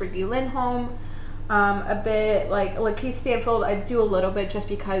Curtis, Ricky Lindholm, a bit like Lakeith Stanfield. I do a little bit just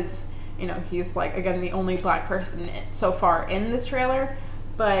because he's like, again, the only black person so far in this trailer.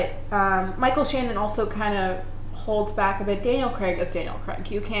 But Michael Shannon also kind of holds back a bit. Daniel Craig is Daniel Craig.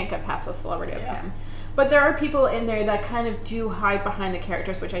 You can't get past the celebrity of him. But there are people in there that kind of do hide behind the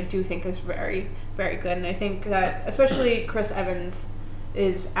characters, which I do think is very, very good. And I think that especially Chris Evans'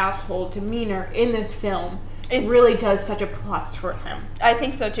 asshole demeanor in this film really does such a plus for him. I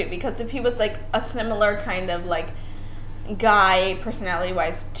think so too, because if he was like a similar kind of like guy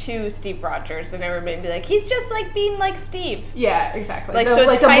personality-wise to Steve Rogers, and everybody would be like, he's just like being like Steve. Yeah, exactly. Like, so it's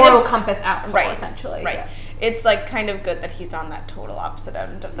like a moral compass asshole, essentially. Right. Yeah. It's like kind of good that he's on that total opposite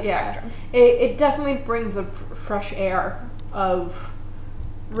end of the spectrum. It definitely brings a fresh air of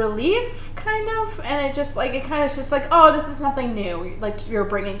relief, kind of, and it just like, it kind of is just like, oh, this is nothing new, like you're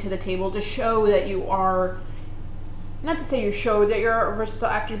bringing to the table to show that you are, not to say you show that you're a versatile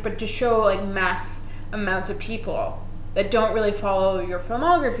actor, but to show like mass amounts of people that don't really follow your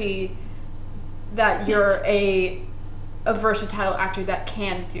filmography, that you're a versatile actor that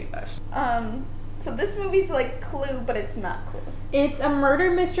can do this. So this movie's like Clue, but it's not Clue. It's a murder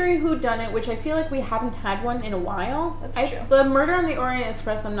mystery whodunit, which I feel like we haven't had one in a while. That's true. The Murder on the Orient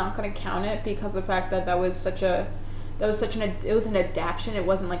Express, I'm not going to count it because of the fact that it was an adaptation. It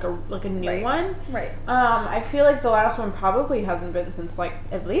wasn't like a new one. Right. I feel like the last one probably hasn't been since like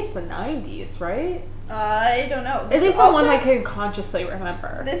at least the 90s, right? I don't know. At least the one I can consciously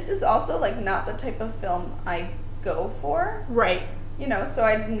remember. This is also like not the type of film I go for. Right. So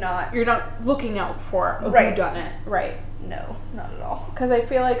I'm not. You're not looking out for a whodunit, right? No, not at all. Because I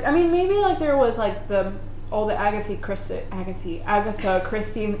feel like, I mean, maybe like there was like all the Agatha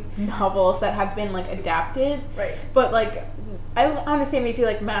Christie novels that have been like adapted, right? But like, I want to say maybe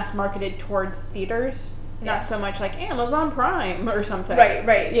like mass marketed towards theaters, not so much like Amazon Prime or something.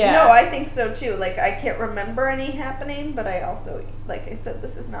 Right. Yeah. No, I think so too. Like, I can't remember any happening, but I also, like I said,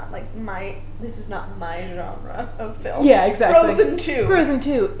 this is not my genre of film. Yeah, exactly. Frozen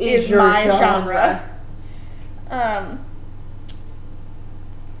 2 is your my genre.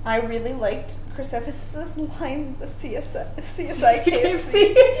 I really liked Chris Evans' line, the CSI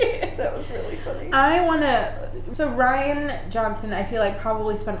KFC. That was really funny. So Rian Johnson, I feel like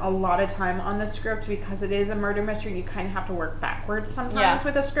probably spent a lot of time on the script because it is a murder mystery. You kind of have to work backwards sometimes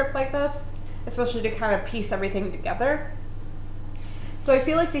with a script like this, especially to kind of piece everything together. So I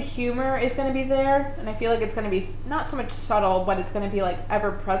feel like the humor is going to be there, and I feel like it's going to be not so much subtle, but it's going to be like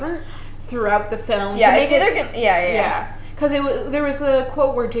ever present throughout the film. Yeah, it's either yeah. Because there was a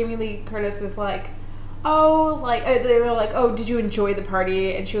quote where Jamie Lee Curtis is like, oh, like, they were like, oh, did you enjoy the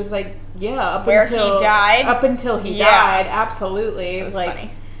party? And she was like, yeah, up until he died, absolutely. It was like,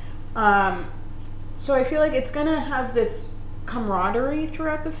 funny. So I feel like it's gonna have this camaraderie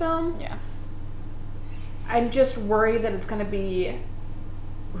throughout the film. Yeah. I'm just worried that it's gonna be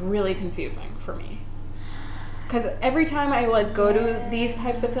really confusing for me. Because every time I like go to these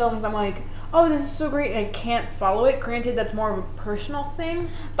types of films, I'm like, oh, this is so great, and I can't follow it. Granted, that's more of a personal thing.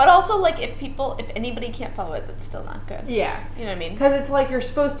 But also, like, if anybody can't follow it, that's still not good. Yeah. You know what I mean? Because it's like you're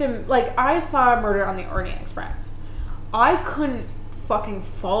supposed to, like, I saw Murder on the Orient Express. I couldn't fucking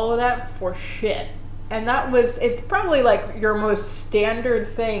follow that for shit. And it's probably, like, your most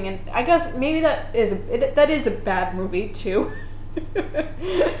standard thing. And I guess maybe that is a bad movie, too.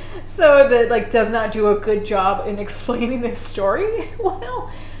 So that, like, does not do a good job in explaining this story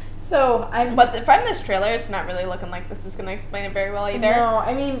well. But from this trailer, it's not really looking like this is going to explain it very well either. No,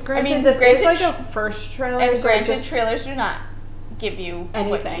 I mean, granted, this is like a first trailer. And granted, trailers do not give you anything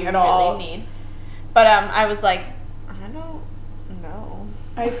what you at all. Really need. But I was like, I don't know.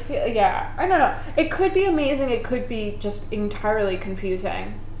 I don't know. It could be amazing. It could be just entirely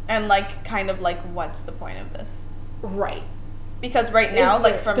confusing. And like, kind of like, what's the point of this? Right. Because right now,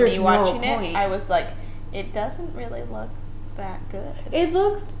 like, from me watching it, I was like, it doesn't really look that good. It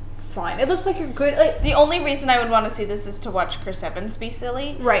looks fine. It looks like you're good. Like, the only reason I would want to see this is to watch Chris Evans be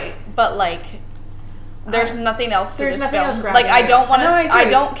silly. right. But like, there's nothing else to there's this nothing film. else Like, I don't want to. I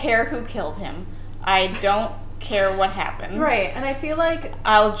agree. don't care who killed him. I don't care what happens. Right, and I feel like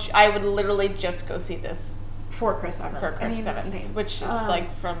I would literally just go see this for Chris Evans. for Chris Evans, which is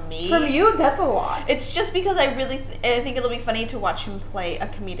like from me. From you, that's a lot. It's just because I really I think it'll be funny to watch him play a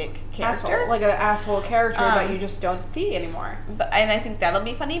comedic character, Asshole, like an asshole character that you just don't see anymore. and I think that'll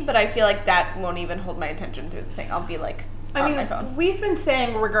be funny. But I feel like that won't even hold my attention through the thing. I'll be like. On my phone. We've been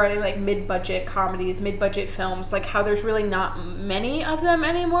saying regarding like mid-budget comedies, mid-budget films, like how there's really not many of them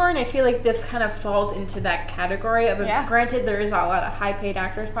anymore, and I feel like this kind of falls into that category of it. Granted, there is a lot of high-paid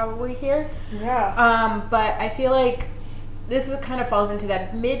actors probably here. Yeah. But I feel like this kind of falls into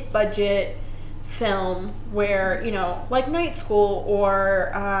that mid-budget film where, you know, like Night School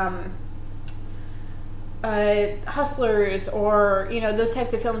or Hustlers, or you know, those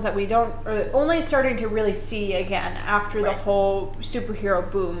types of films that we don't are only starting to really see again after the whole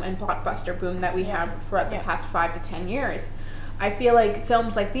superhero boom and blockbuster boom that we have throughout the past 5 to 10 years. I feel like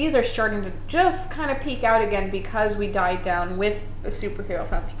films like these are starting to just kind of peak out again because we died down with the superhero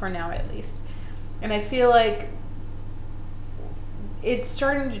films for now at least, and I feel like it's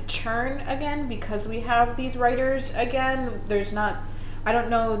starting to turn again because we have these writers again. There's not, I don't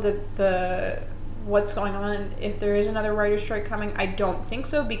know the what's going on, if there is another writer's strike coming. I don't think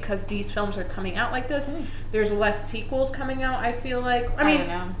so, because these films are coming out like this. There's less sequels coming out, I feel like. I mean, don't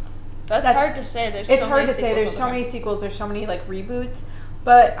know. That's hard to say. It's hard to say. There's so many sequels, there's so many like reboots,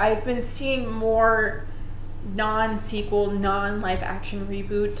 but I've been seeing more non-sequel, non-live action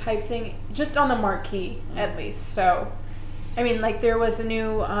reboot type thing just on the marquee at least. So I mean, like there was a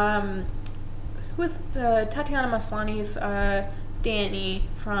new who was Tatiana Maslany's Danny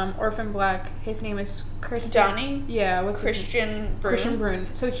from Orphan Black. His name is Johnny? Yeah, what's Christian Brune. Christian Brune.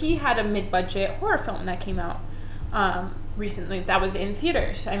 So he had a mid-budget horror film that came out recently that was in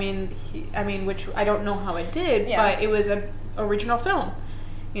theaters. I mean, which I don't know how it did, but it was an original film.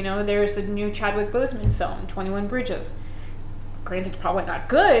 You know, there's a new Chadwick Boseman film, 21 Bridges. Granted, it's probably not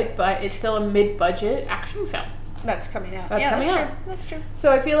good, but it's still a mid-budget action film. That's coming out. That's coming out. That's true.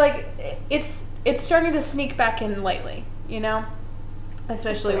 So I feel like it's starting to sneak back in lately, you know?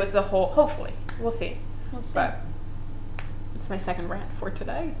 Especially with the whole, hopefully. We'll see. But it's my second rant for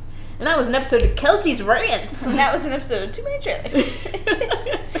today. And that was an episode of Kelsey's Rants. And that was an episode of Too Many Trailers.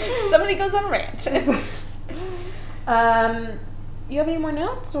 Somebody goes on a rant. You have any more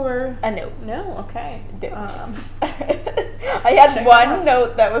notes, or? No. No? Okay. No. I had one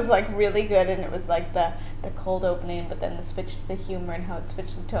note that was like really good, and it was like the cold opening, but then the switch to the humor and how it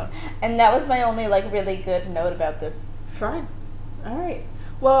switched the tone. And that was my only like really good note about this. Fine. All right.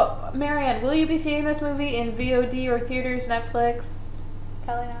 Well, Marianne, will you be seeing this movie in VOD or theaters, Netflix?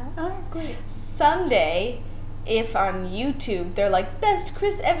 Probably not. All right, great. Someday, if on YouTube they're like best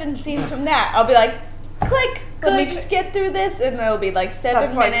Chris Evans scenes from that, I'll be like, click. Let me just get through this, and it'll be like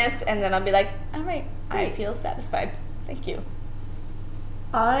 7 minutes, and then I'll be like, all right, I feel satisfied. Thank you.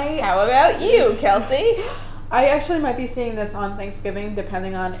 How about you, Kelsey? I actually might be seeing this on Thanksgiving,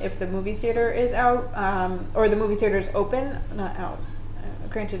 depending on if the movie theater is out, or the movie theater is open. Not out.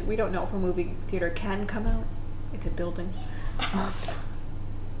 Granted, we don't know if a movie theater can come out. It's a building. Oh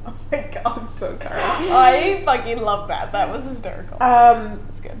my god, I'm so sorry. I fucking love that. That was hysterical.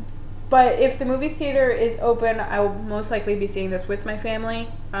 That's good. But if the movie theater is open, I will most likely be seeing this with my family.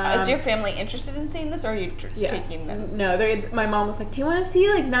 Is your family interested in seeing this, or are you taking them? No, my mom was like, do you want to see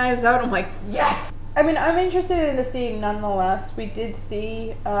like Knives Out? I'm like, yes! I mean, I'm interested in seeing nonetheless. We did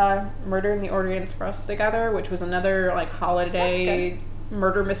see Murder in the Orient Express together, which was another like holiday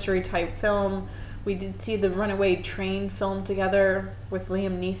murder mystery type film. We did see the Runaway Train film together with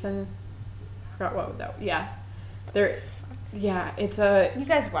Liam Neeson. Forgot what that was. Yeah. It's a... You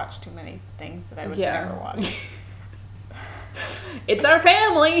guys watch too many things that I would never watch. It's our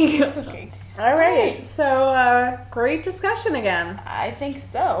family! It's okay. All right. So, great discussion again. I think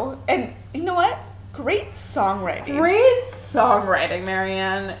so. And you know what? Great songwriting. Great songwriting,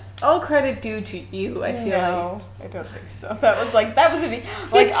 Marianne. All credit due to you, I feel like. No, I don't think so. That was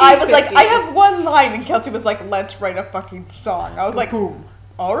I was like, I have one line, and Kelsey was like, let's write a fucking song. I was like, boom.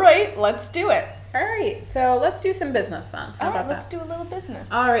 All right, let's do it. All right, so let's do some business then. How about let's do a little business.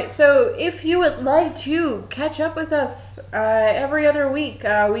 All right, so if you would like to catch up with us every other week,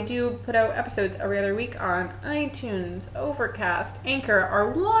 we do put out episodes every other week on iTunes, Overcast, Anchor,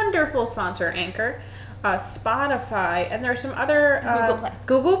 our wonderful sponsor, Anchor, Spotify, and there's some other...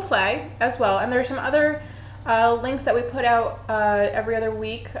 Google Play as well, and there's some other links that we put out every other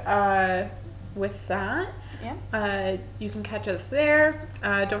week with that. Yeah. You can catch us there.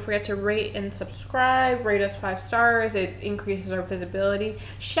 Don't forget to rate and subscribe. Rate us 5 stars. It increases our visibility.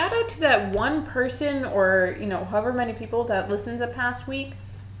 Shout out to that one person, or however many people that listened the past week.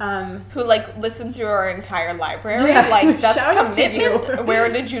 Who listened through our entire library. Yeah. That's commitment.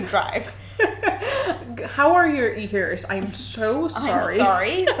 Where did you drive? How are your ears? I'm so sorry. I'm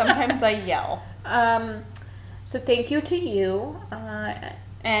sorry. Sometimes I yell. So thank you to you.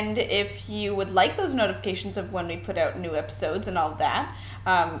 And if you would like those notifications of when we put out new episodes and all that,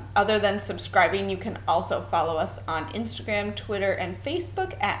 other than subscribing, you can also follow us on Instagram, Twitter, and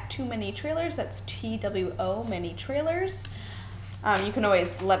Facebook at Too Many Trailers. That's TWO Many Trailers. You can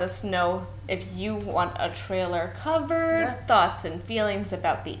always let us know if you want a trailer covered, thoughts and feelings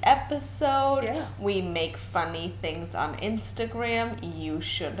about the episode. Yeah. We make funny things on Instagram. You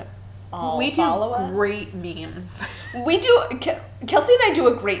should all follow us. We do great memes. We do. Kelsey and I do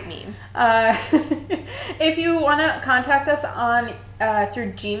a great meme. If you want to contact us on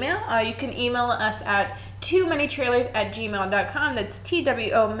through Gmail, you can email us at toomanytrailers@gmail.com. That's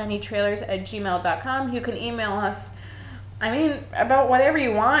TWOmanytrailers@gmail.com. You can email us about whatever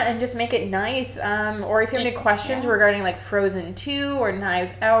you want and just make it nice. Or if you have any questions regarding Frozen 2 or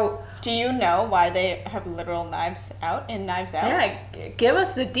Knives Out. Do you know why they have literal knives out in Knives Out? Yeah, give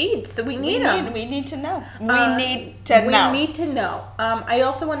us the deeds. We need them. We need to know. We need to know. I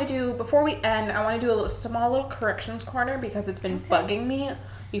also want to do, before we end, I want to do a small little corrections corner because it's been bugging me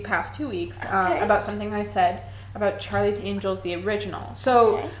the past 2 weeks about something I said about Charlie's Angels, the original.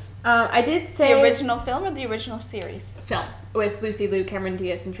 So... I did say... The original film or the original series? Film, with Lucy Liu, Cameron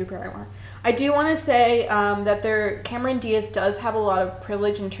Diaz, and Drew Barrymore. I do want to say that Cameron Diaz does have a lot of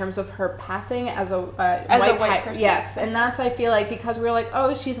privilege in terms of her passing as a white person. Yes, and that's, I feel like, because we're like,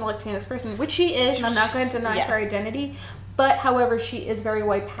 oh, she's a Latinx person, which she is, and I'm not going to deny her identity. But, however, she is very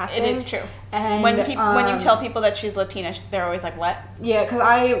white passing. It is true. And when you tell people that she's Latina, they're always like, what? Yeah, because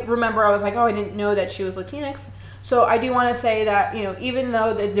I remember I was like, oh, I didn't know that she was Latinx. So I do want to say that, even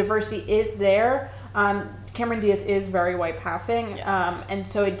though the diversity is there, Cameron Diaz is very white passing. Yes. And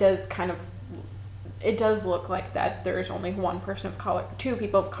so it does look like that there is only one person of color, 2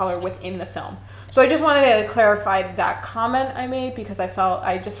 people of color within the film. So I just wanted to clarify that comment I made because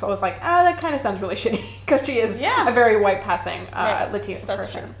I just was like, that kind of sounds really shitty because she is a very white passing Latinx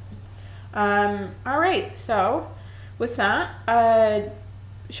person. All right. So with that,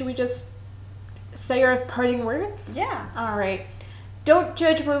 should we just say our parting words? Yeah. All right. Don't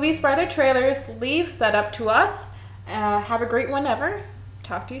judge movies by their trailers. Leave that up to us. Have a great one ever.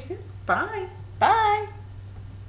 Talk to you soon. Bye. Bye.